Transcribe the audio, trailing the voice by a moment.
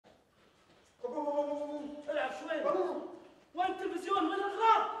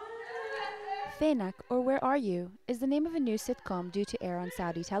Fenak, or Where Are You, is the name of a new sitcom due to air on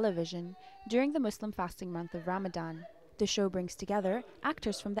Saudi television during the Muslim fasting month of Ramadan. The show brings together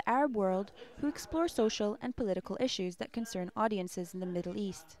actors from the Arab world who explore social and political issues that concern audiences in the Middle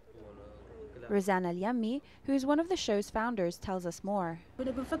East. Rosana Al Yamy, who is one of the show's founders, tells us more.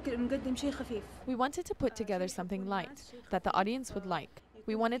 We wanted to put together something light that the audience would like.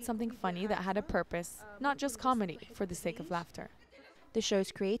 We wanted something funny that had a purpose, not just comedy for the sake of laughter. The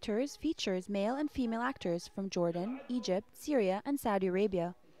show's creators features male and female actors from Jordan, Egypt, Syria and Saudi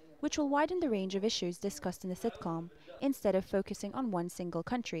Arabia, which will widen the range of issues discussed in the sitcom, instead of focusing on one single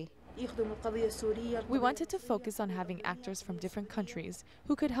country. We wanted to focus on having actors from different countries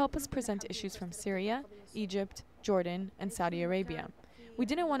who could help us present issues from Syria, Egypt, Jordan and Saudi Arabia. We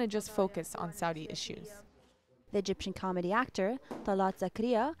didn't want to just focus on Saudi issues. The Egyptian comedy actor, Talat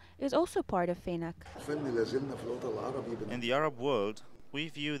Zakria, is also part of Fenak. In the Arab world, we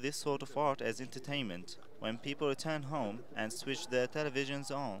view this sort of art as entertainment. When people return home and switch their televisions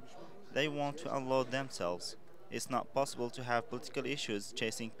on, they want to unload themselves. It's not possible to have political issues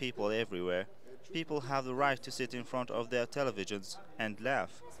chasing people everywhere. People have the right to sit in front of their televisions and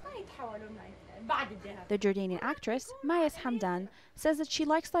laugh. The Jordanian actress, Mayas Hamdan, says that she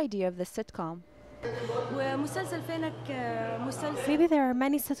likes the idea of this sitcom. Maybe there are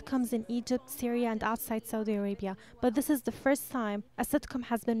many sitcoms in Egypt, Syria and outside Saudi Arabia, but this is the first time a sitcom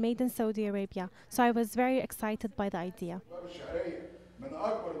has been made in Saudi Arabia, so I was very excited by the idea.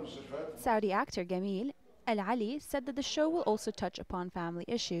 Saudi actor Gamil Al-Ali said that the show will also touch upon family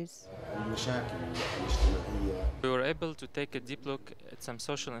issues. We were able to take a deep look at some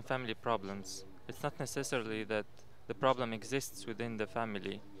social and family problems. It's not necessarily that the problem exists within the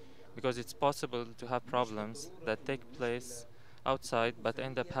family, because it's possible to have problems that take place outside but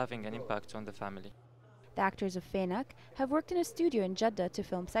end up having an impact on the family. The actors of Fenak have worked in a studio in Jeddah to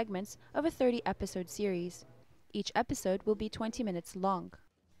film segments of a 30-episode series. Each episode will be 20 minutes long.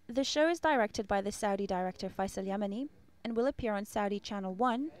 The show is directed by the Saudi director Faisal Yamani and will appear on Saudi Channel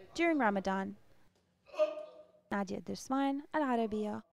 1 during Ramadan. Nadia Dersman, AlArabiya.